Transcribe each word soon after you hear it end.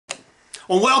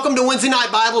Well, welcome to Wednesday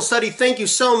Night Bible Study. Thank you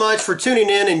so much for tuning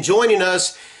in and joining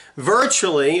us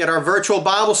virtually at our virtual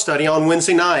Bible study on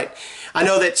Wednesday night. I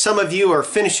know that some of you are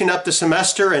finishing up the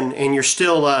semester and you're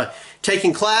still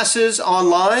taking classes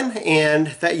online, and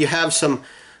that you have some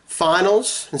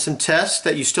finals and some tests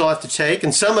that you still have to take.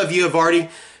 And some of you have already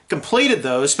completed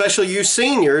those, especially you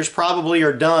seniors probably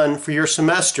are done for your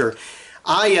semester.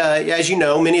 As you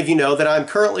know, many of you know that I'm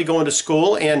currently going to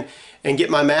school and get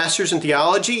my master's in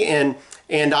theology, and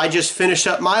I just finished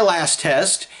up my last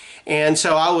test, and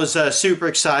so I was super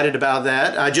excited about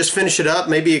that. I just finished it up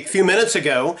maybe a few minutes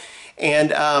ago,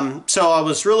 and so I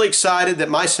was really excited that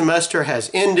my semester has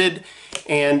ended,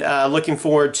 and looking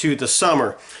forward to the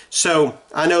summer. So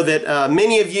I know that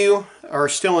many of you are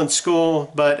still in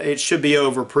school, but it should be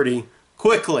over pretty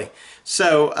quickly.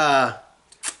 So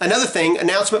another thing,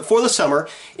 announcement for the summer,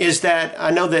 is that I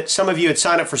know that some of you had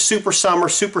signed up for Super Summer.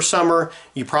 Super Summer,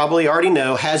 you probably already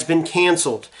know, has been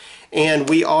canceled. And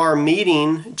we are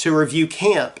meeting to review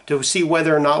camp to see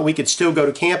whether or not we could still go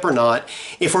to camp or not.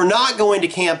 If we're not going to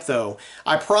camp, though,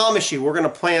 I promise you we're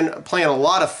going to plan a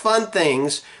lot of fun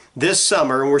things this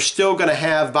summer, and we're still going to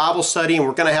have Bible study, and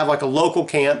we're going to have like a local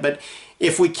camp. But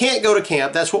if we can't go to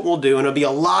camp, that's what we'll do, and it'll be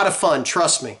a lot of fun,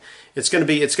 trust me. It's going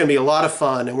to be a lot of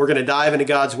fun, and we're going to dive into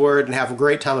God's Word and have a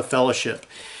great time of fellowship.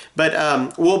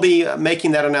 But we'll be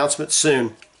making that announcement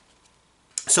soon.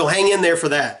 So hang in there for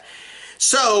that.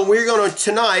 So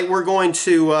tonight we're going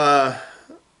to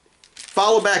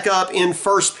follow back up in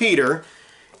 1 Peter,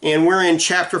 and we're in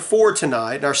chapter 4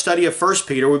 tonight, in our study of 1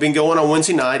 Peter. We've been going on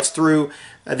Wednesday nights through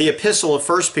the epistle of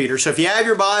 1 Peter. So if you have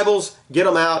your Bibles, get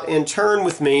them out and turn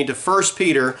with me to 1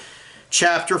 Peter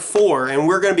chapter 4, and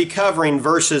we're going to be covering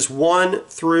verses 1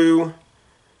 through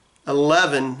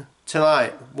 11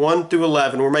 tonight. 1 through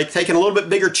 11. We're taking a little bit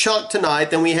bigger chunk tonight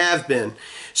than we have been.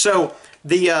 So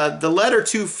the letter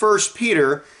to 1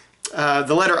 Peter,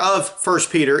 the letter of 1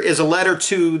 Peter is a letter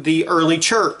to the early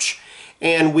church.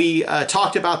 And we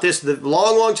talked about this a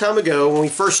long time ago when we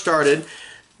first started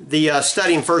the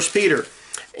study in 1 Peter.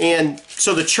 And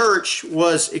so the church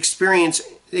was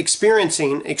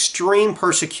experiencing extreme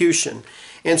persecution,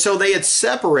 and so they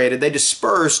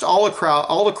dispersed all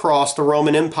across the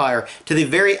Roman Empire to the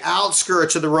very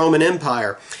outskirts of the Roman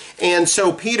Empire. And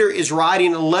so Peter is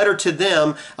writing a letter to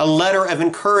them, a letter of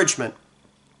encouragement.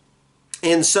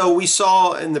 And so we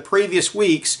saw in the previous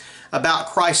weeks about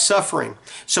Christ's suffering.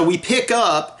 So we pick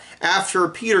up after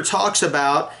Peter talks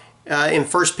about in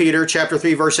 1 Peter chapter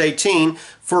 3 verse 18,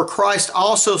 for Christ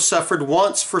also suffered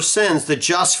once for sins, the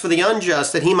just for the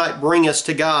unjust, that he might bring us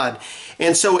to God.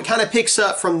 And so it kind of picks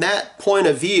up from that point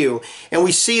of view, and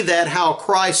we see that how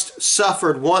Christ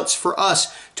suffered once for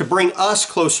us to bring us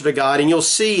closer to God. And you'll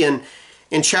see in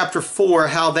chapter 4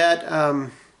 how that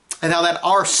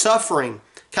our suffering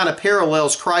kind of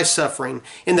parallels Christ's suffering,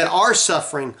 in that our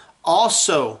suffering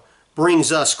also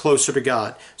brings us closer to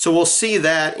God. So we'll see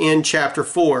that in chapter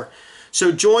 4.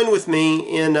 So join with me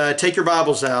in, take your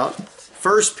Bibles out,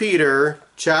 1 Peter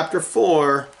chapter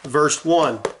 4, verse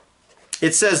 1.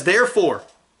 It says, therefore,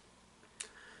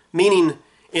 meaning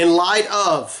in light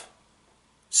of,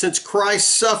 since Christ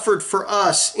suffered for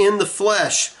us in the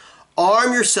flesh,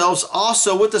 arm yourselves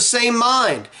also with the same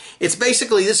mind. It's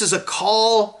basically, this is a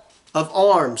call of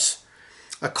arms.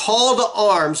 A call to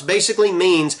arms basically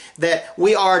means that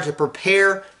we are to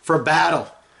prepare for battle.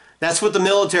 That's what the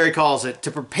military calls it,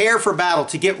 to prepare for battle,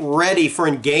 to get ready for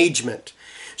engagement.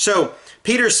 So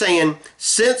Peter's saying,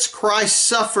 since Christ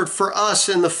suffered for us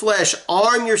in the flesh,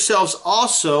 arm yourselves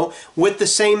also with the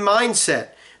same mindset,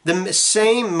 the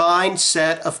same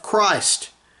mindset of Christ.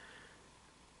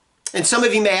 And some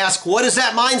of you may ask, what is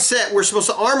that mindset we're supposed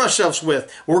to arm ourselves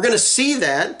with? We're going to see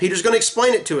that. Peter's going to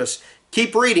explain it to us.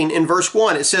 Keep reading in verse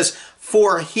 1. It says,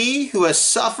 for he who has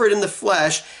suffered in the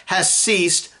flesh has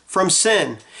ceased from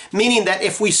sin. Meaning that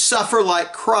if we suffer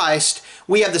like Christ,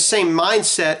 we have the same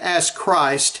mindset as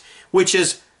Christ, which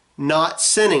is not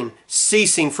sinning,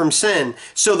 ceasing from sin.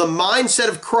 So the mindset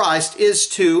of Christ is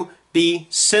to be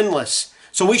sinless.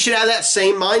 So we should have that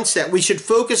same mindset. We should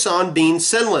focus on being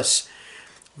sinless.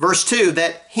 Verse 2,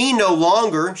 that he no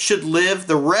longer should live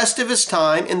the rest of his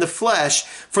time in the flesh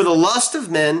for the lust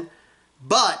of men,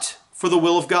 but for the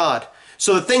will of God.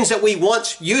 So the things that we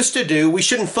once used to do, we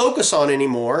shouldn't focus on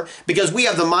anymore, because we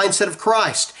have the mindset of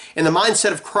Christ. And the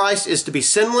mindset of Christ is to be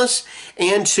sinless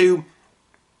and to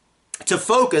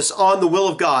focus on the will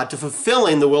of God, to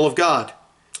fulfilling the will of God.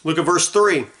 Look at verse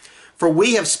 3. For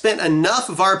we have spent enough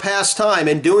of our past time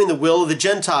in doing the will of the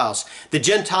Gentiles. The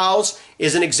Gentiles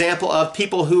is an example of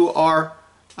people who are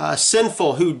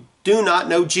sinful, who do not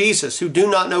know Jesus, who do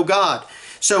not know God.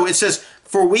 So it says,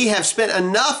 For we have spent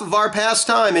enough of our past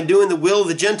time in doing the will of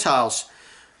the Gentiles,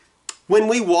 when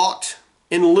we walked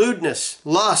in lewdness,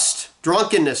 lust,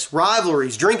 drunkenness,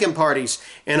 rivalries, drinking parties,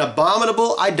 and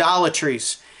abominable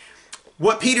idolatries.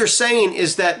 What Peter's saying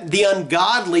is that the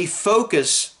ungodly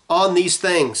focus on these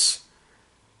things.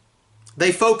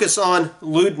 They focus on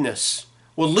lewdness.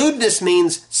 Well, lewdness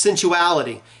means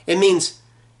sensuality. It means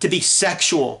to be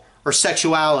sexual or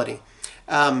sexuality.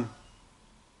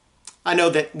 I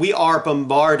know that we are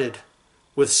bombarded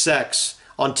with sex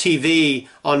on TV,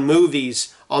 on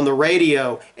movies, on the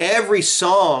radio. Every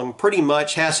song pretty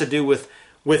much has to do with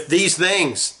these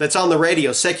things that's on the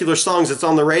radio, secular songs that's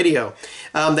on the radio.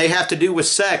 They have to do with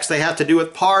sex. They have to do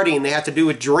with partying. They have to do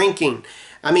with drinking.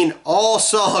 I mean, all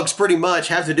songs pretty much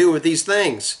have to do with these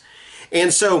things.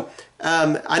 And so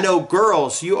I know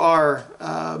girls, you are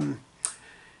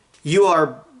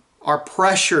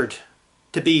pressured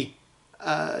to be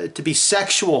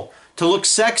sexual, to look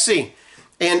sexy,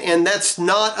 and that's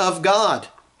not of God.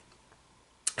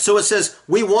 So it says,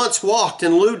 we once walked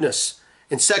in lewdness,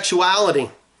 in sexuality.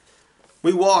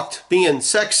 We walked being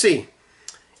sexy,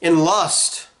 in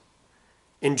lust,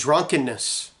 in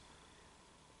drunkenness,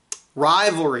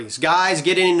 rivalries, guys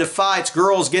getting into fights,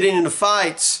 girls getting into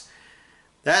fights.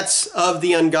 That's of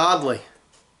the ungodly.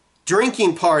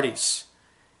 Drinking parties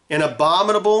and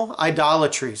abominable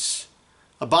idolatries.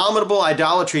 Abominable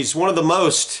idolatries, one of the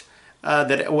most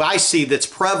that I see that's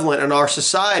prevalent in our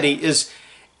society is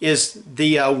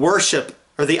the worship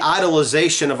or the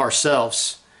idolization of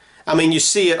ourselves. I mean, you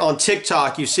see it on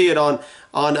TikTok, you see it on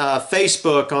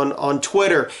Facebook, on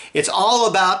Twitter. It's all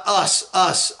about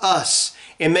us,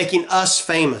 and making us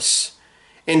famous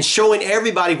and showing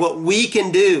everybody what we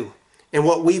can do and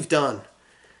what we've done.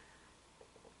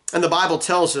 And the Bible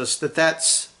tells us that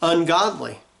that's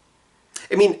ungodly.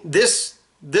 I mean, this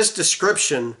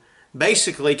description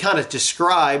basically kind of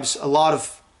describes a lot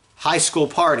of high school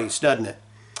parties, doesn't it?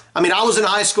 I mean, I was in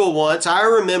high school once. I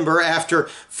remember after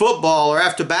football or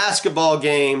after basketball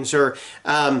games or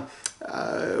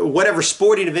whatever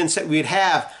sporting events that we'd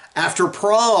have, after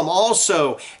prom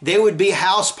also, there would be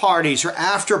house parties or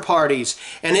after parties.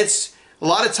 And it's a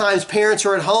lot of times parents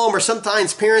are at home, or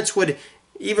sometimes parents would,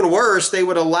 even worse, they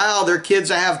would allow their kids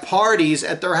to have parties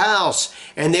at their house,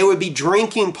 and they would be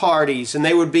drinking parties, and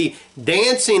they would be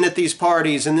dancing at these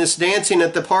parties, and this dancing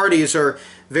at the parties are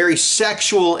very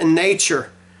sexual in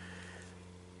nature.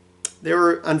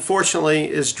 There, unfortunately,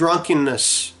 is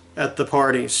drunkenness at the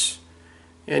parties,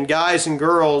 and guys and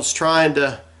girls trying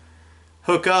to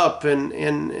hook up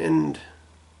and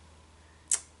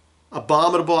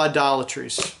abominable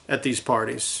idolatries at these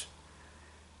parties.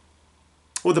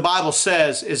 What the Bible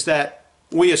says is that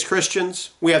we as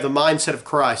Christians, we have the mindset of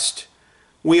Christ.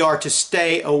 We are to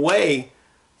stay away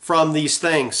from these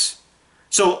things.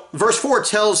 So verse 4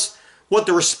 tells what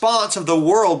the response of the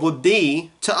world would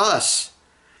be to us.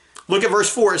 Look at verse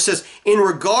 4. It says, in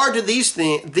regard to these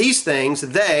things,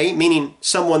 they, meaning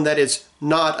someone that is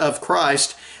not of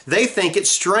Christ, they think it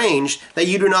strange that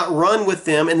you do not run with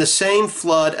them in the same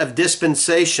flood of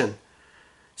dispensation,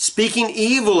 speaking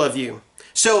evil of you.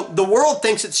 So the world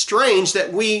thinks it's strange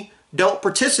that we don't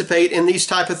participate in these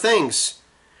type of things.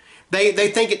 They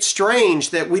think it's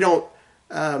strange that we don't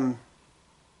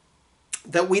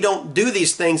do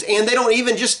these things, and they don't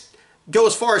even just go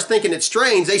as far as thinking it's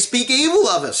strange. They speak evil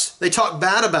of us. They talk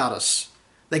bad about us.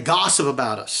 They gossip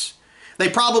about us. They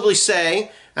probably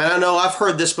say, and I know I've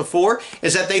heard this before,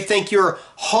 is that they think you're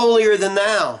holier than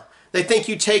thou. They think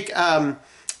you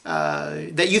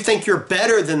that you think you're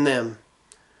better than them.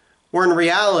 Where in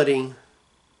reality,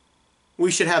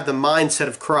 we should have the mindset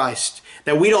of Christ,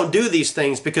 that we don't do these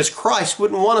things because Christ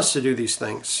wouldn't want us to do these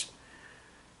things.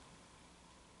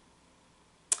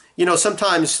 You know,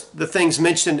 sometimes the things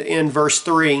mentioned in verse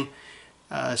 3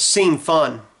 seem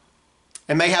fun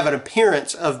and may have an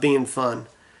appearance of being fun,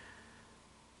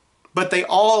 but they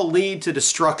all lead to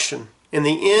destruction. In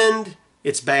the end,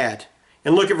 it's bad.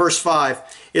 And look at verse 5.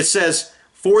 It says,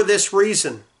 for this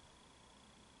reason,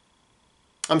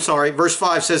 verse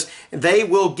 5 says, they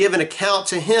will give an account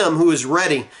to him who is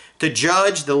ready to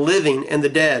judge the living and the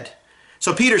dead.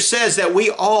 So Peter says that we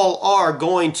all are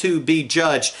going to be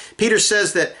judged. Peter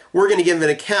says that we're going to give an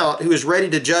account who is ready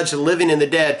to judge the living and the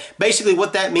dead. Basically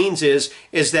what that means is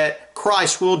that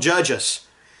Christ will judge us,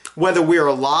 whether we're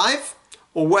alive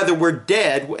or whether we're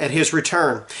dead at his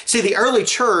return. See, the early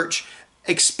church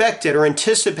expected or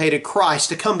anticipated Christ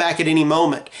to come back at any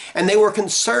moment. And they were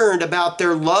concerned about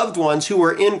their loved ones who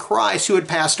were in Christ who had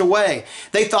passed away.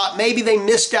 They thought maybe they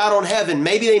missed out on heaven.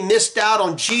 Maybe they missed out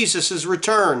on Jesus'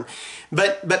 return.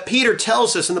 But Peter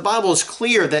tells us, and the Bible is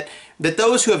clear, that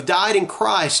those who have died in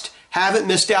Christ haven't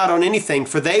missed out on anything,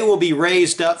 for they will be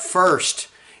raised up first.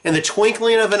 In the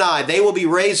twinkling of an eye, they will be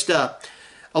raised up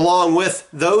along with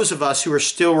those of us who are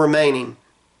still remaining.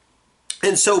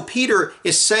 And so Peter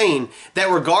is saying that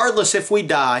regardless if we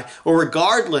die or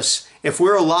regardless if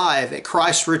we're alive at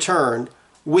Christ's return,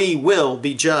 we will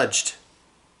be judged.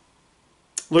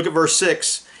 Look at verse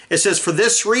 6. It says, "For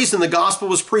this reason the gospel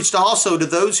was preached also to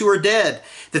those who are dead,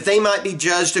 that they might be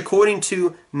judged according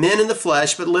to men in the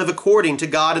flesh, but live according to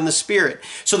God in the Spirit."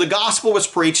 So the gospel was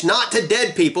preached not to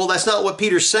dead people. That's not what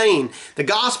Peter's saying. The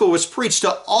gospel was preached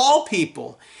to all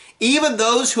people, even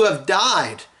those who have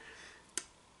died.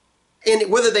 And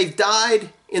whether they've died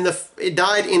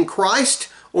in Christ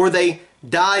or they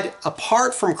died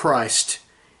apart from Christ,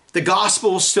 the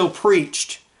gospel was still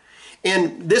preached.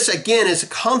 And this again is a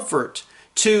comfort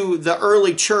to the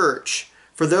early church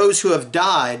for those who have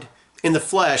died in the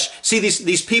flesh. See,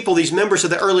 these people, these members of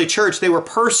the early church, they were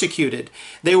persecuted.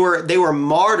 They were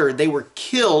martyred. They were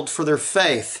killed for their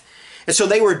faith. And so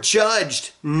they were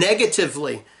judged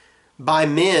negatively by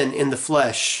men in the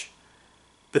flesh.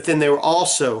 But then they will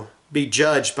also be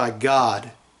judged by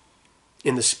God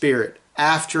in the Spirit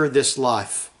after this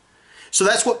life. So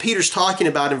that's what Peter's talking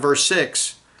about in verse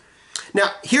 6.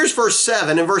 Now, here's verse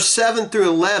 7. And verse 7 through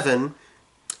 11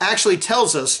 actually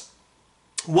tells us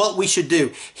what we should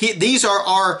do. These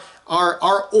are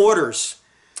our orders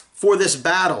for this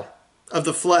battle of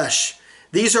the flesh.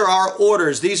 These are our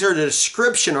orders. These are the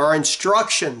description, our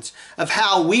instructions of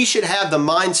how we should have the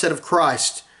mindset of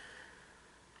Christ.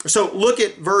 So look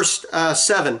at verse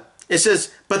 7. It says,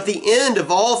 "But the end of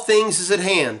all things is at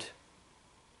hand.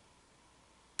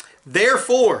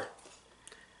 Therefore,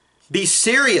 be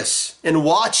serious and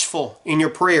watchful in your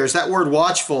prayers." That word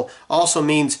watchful also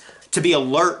means to be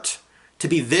alert, to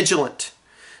be vigilant.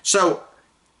 So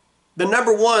the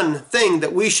number one thing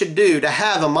that we should do to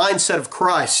have a mindset of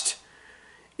Christ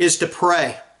is to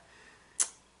pray,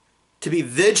 to be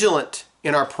vigilant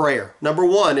in our prayer. Number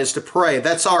one is to pray.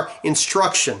 That's our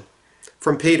instruction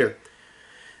from Peter.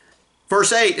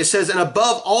 Verse 8, it says, "And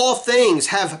above all things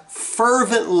have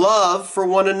fervent love for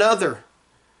one another,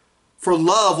 for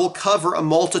love will cover a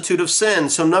multitude of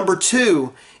sins." So number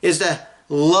two is to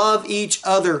love each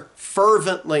other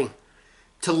fervently,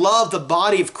 to love the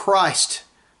body of Christ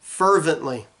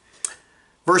fervently.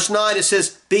 Verse 9, it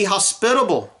says, "Be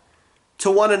hospitable to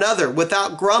one another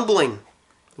without grumbling."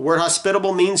 The word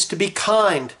hospitable means to be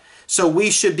kind. So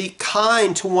we should be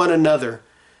kind to one another.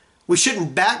 We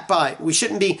shouldn't backbite. We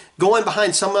shouldn't be going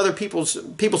behind some other people's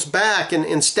back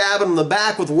and stabbing them in the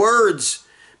back with words.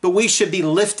 But we should be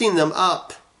lifting them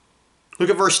up. Look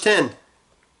at verse 10.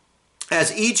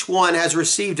 "As each one has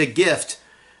received a gift,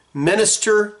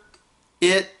 minister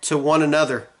it to one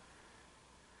another."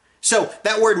 So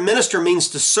that word minister means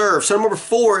to serve. So number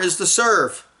 4 is to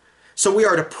serve. So we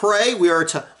are to pray. We are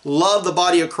to love the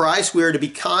body of Christ. We are to be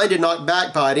kind and not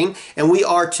backbiting. And we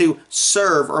are to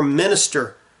serve or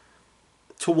minister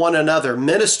to one another.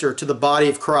 Minister to the body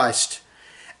of Christ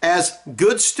as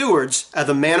good stewards of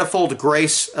the manifold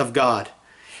grace of God.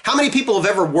 How many people have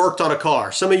ever worked on a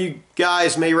car? Some of you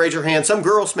guys may raise your hand. Some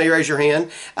girls may raise your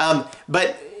hand.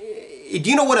 But do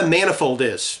you know what a manifold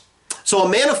is? So a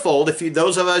manifold,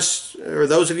 those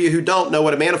of you who don't know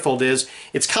what a manifold is,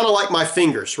 it's kind of like my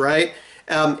fingers, right?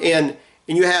 And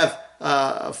you have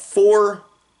 4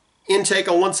 intake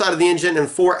on one side of the engine and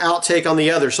 4 outtake on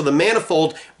the other. So the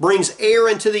manifold brings air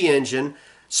into the engine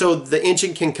so the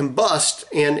engine can combust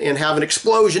and have an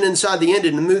explosion inside the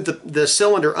engine and move the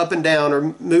cylinder up and down,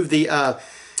 or move the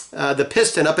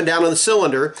piston up and down on the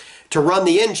cylinder to run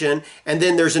the engine. And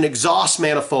then there's an exhaust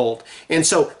manifold. And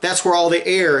so that's where all the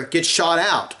air gets shot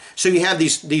out. So you have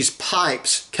these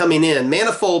pipes coming in.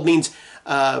 Manifold means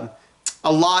a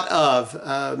lot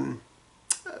of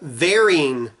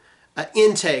varying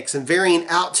intakes and varying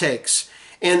outtakes.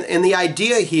 And the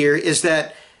idea here is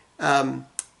that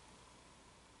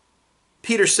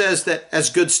Peter says that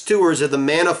as good stewards of the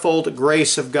manifold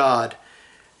grace of God,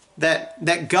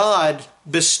 that God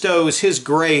bestows His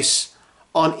grace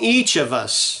on each of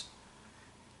us.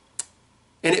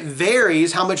 And it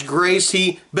varies how much grace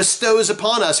He bestows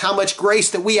upon us, how much grace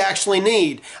that we actually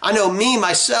need. I know me,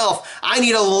 myself, I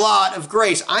need a lot of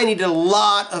grace. I need a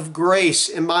lot of grace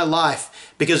in my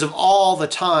life because of all the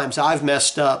times I've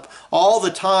messed up, all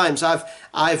the times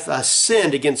I've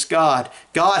sinned against God.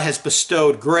 God has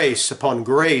bestowed grace upon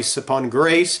grace upon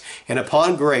grace and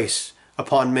upon grace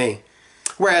upon me.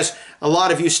 Whereas a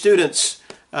lot of you students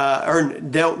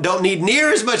don't need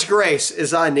near as much grace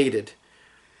as I needed.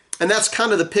 And that's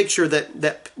kind of the picture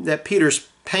that Peter's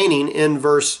painting in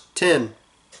verse 10.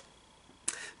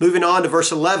 Moving on to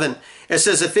verse 11, it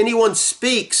says, "If anyone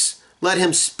speaks let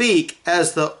him speak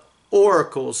as the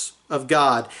oracles of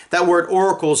God. That word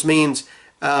oracles means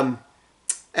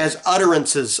as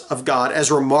utterances of God, as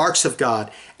remarks of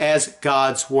God, as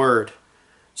God's word.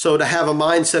 So to have a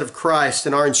mindset of Christ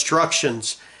in our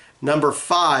instructions, number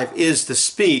 5 is to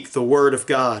speak the word of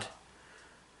God.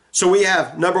 So we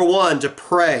have, number 1, to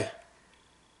pray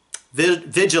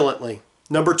vigilantly.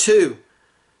 Number 2,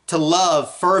 to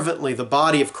love fervently the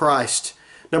body of Christ.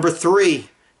 Number 3,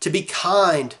 to be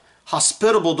kind,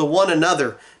 hospitable to one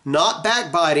another, not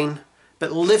backbiting,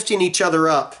 but lifting each other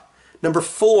up. Number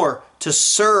 4, to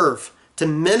serve, to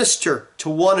minister to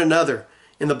one another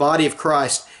in the body of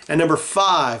Christ. And number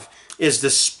 5 is to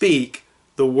speak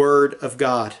the word of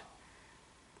God.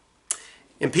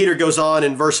 And Peter goes on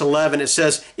in verse 11, it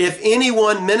says, if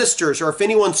anyone ministers or if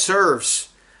anyone serves,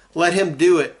 let him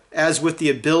do it as with the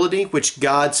ability which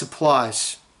God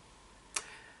supplies.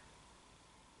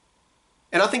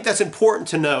 And I think that's important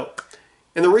to note.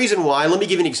 And the reason why, let me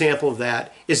give you an example of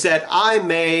that, is that I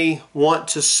may want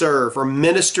to serve or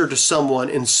minister to someone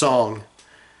in song,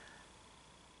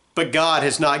 but God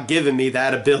has not given me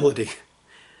that ability.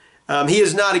 He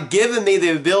has not given me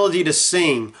the ability to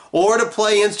sing or to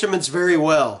play instruments very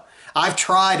well. I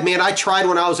tried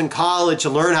when I was in college to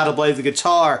learn how to play the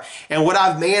guitar, and what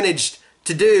I've managed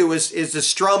to do is to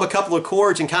strum a couple of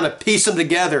chords and kind of piece them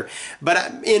together.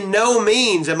 But in no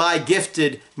means am I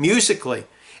gifted musically.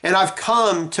 And I've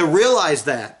come to realize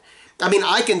that. I mean,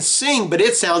 I can sing, but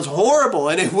it sounds horrible,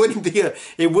 and it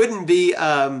wouldn't be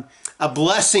a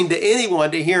blessing to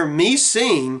anyone to hear me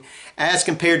sing as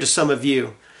compared to some of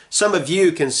you. Some of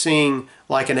you can sing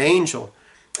like an angel,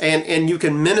 and you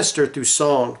can minister through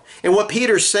song. And what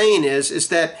Peter's saying is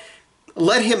that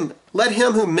let him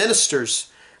who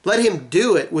ministers, let him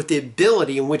do it with the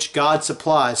ability in which God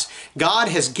supplies. God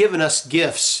has given us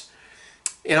gifts,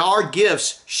 and our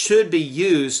gifts should be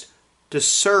used to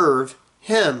serve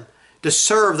him, to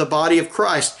serve the body of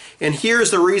Christ. And here's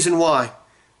the reason why.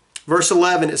 Verse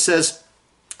 11, it says,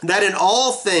 that in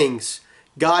all things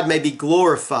God may be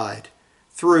glorified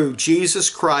through Jesus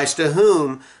Christ, to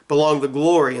whom belong the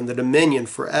glory and the dominion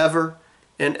forever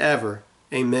and ever.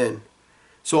 Amen.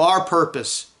 So our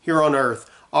purpose here on earth,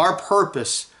 our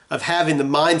purpose of having the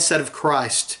mindset of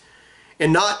Christ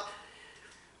and not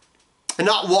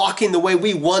walking the way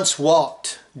we once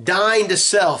walked, dying to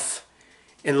self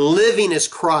and living as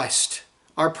Christ,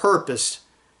 our purpose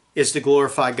is to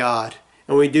glorify God.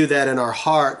 And we do that in our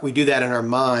heart, we do that in our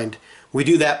mind, we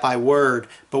do that by word,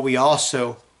 but we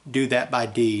also do that by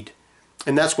deed.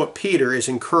 And that's what Peter is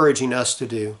encouraging us to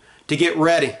do, to get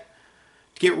ready.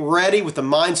 To get ready with the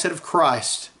mindset of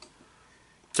Christ,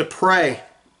 to pray,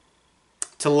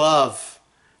 to love,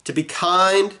 to be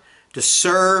kind, to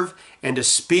serve, and to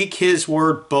speak his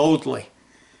word boldly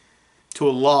to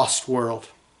a lost world.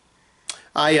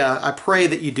 I pray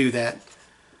that you do that.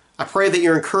 I pray that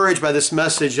you're encouraged by this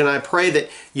message, and I pray that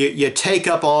you take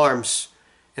up arms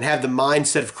and have the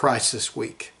mindset of Christ this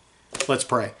week. Let's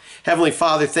pray. Heavenly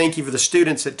Father, thank you for the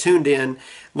students that tuned in.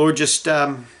 Lord, just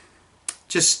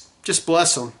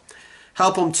bless them.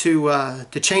 Help them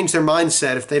to change their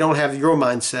mindset if they don't have your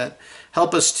mindset.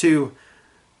 Help us to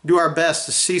do our best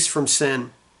to cease from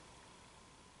sin.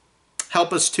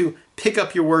 Help us to pick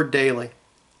up your word daily,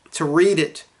 to read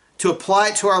it, to apply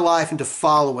it to our life, and to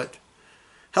follow it.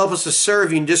 Help us to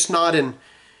serve you, just not in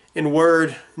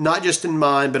word, not just in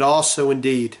mind, but also in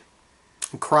deed.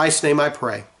 In Christ's name I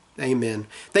pray. Amen.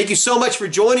 Thank you so much for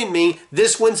joining me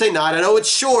this Wednesday night. I know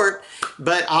it's short,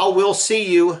 but I will see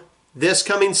you this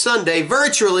coming Sunday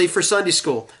virtually for Sunday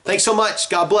school. Thanks so much.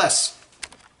 God bless.